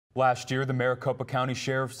Last year, the Maricopa County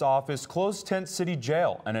Sheriff's Office closed Tent City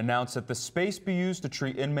Jail and announced that the space be used to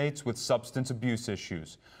treat inmates with substance abuse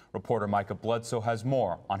issues. Reporter Micah Bledsoe has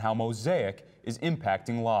more on how MOSAIC is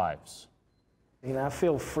impacting lives. I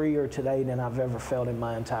feel freer today than I've ever felt in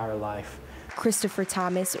my entire life. Christopher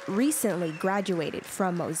Thomas recently graduated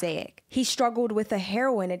from MOSAIC. He struggled with a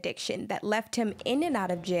heroin addiction that left him in and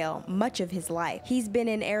out of jail much of his life. He's been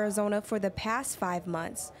in Arizona for the past 5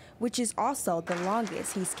 months, which is also the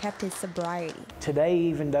longest he's kept his sobriety. Today,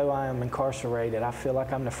 even though I am incarcerated, I feel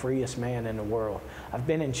like I'm the freest man in the world. I've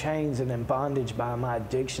been in chains and in bondage by my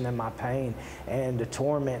addiction and my pain and the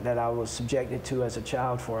torment that I was subjected to as a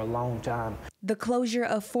child for a long time. The closure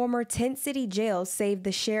of former Tent City Jail saved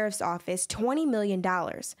the Sheriff's Office $20 million.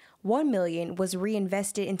 $1 million was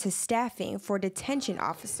reinvested into staffing for detention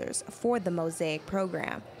officers for the MOSAIC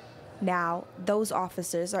program. Now, those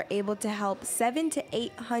officers are able to help 700 to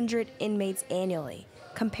 800 inmates annually,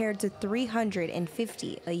 compared to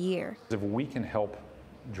 350 a year. If we can help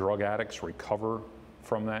drug addicts recover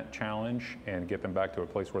from that challenge and get them back to a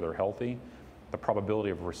place where they're healthy, the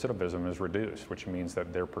probability of recidivism is reduced, which means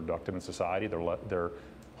that they're productive in society, they're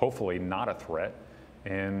hopefully not a threat,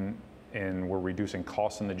 and we're reducing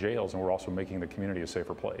costs in the jails, and we're also making the community a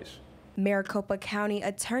safer place. Maricopa County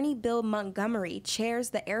Attorney Bill Montgomery chairs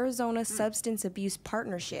the Arizona Substance Abuse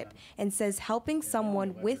Partnership and says helping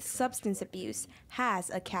someone with substance abuse has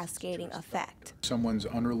a cascading effect. Someone's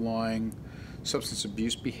underlying substance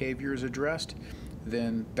abuse behavior is addressed,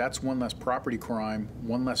 then that's one less property crime,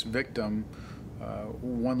 one less victim,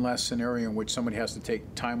 one less scenario in which somebody has to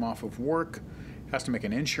take time off of work, has to make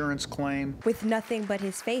an insurance claim. With nothing but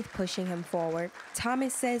his faith pushing him forward,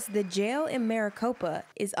 Thomas says the jail in Maricopa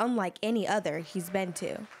is unlike any other he's been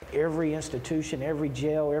to. Every institution, every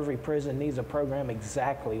jail, every prison needs a program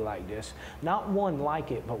exactly like this. Not one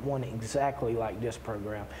like it, but one exactly like this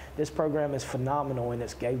program. This program is phenomenal, and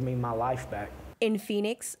it's gave me my life back. In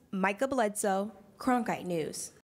Phoenix, Micah Bledsoe, Cronkite News.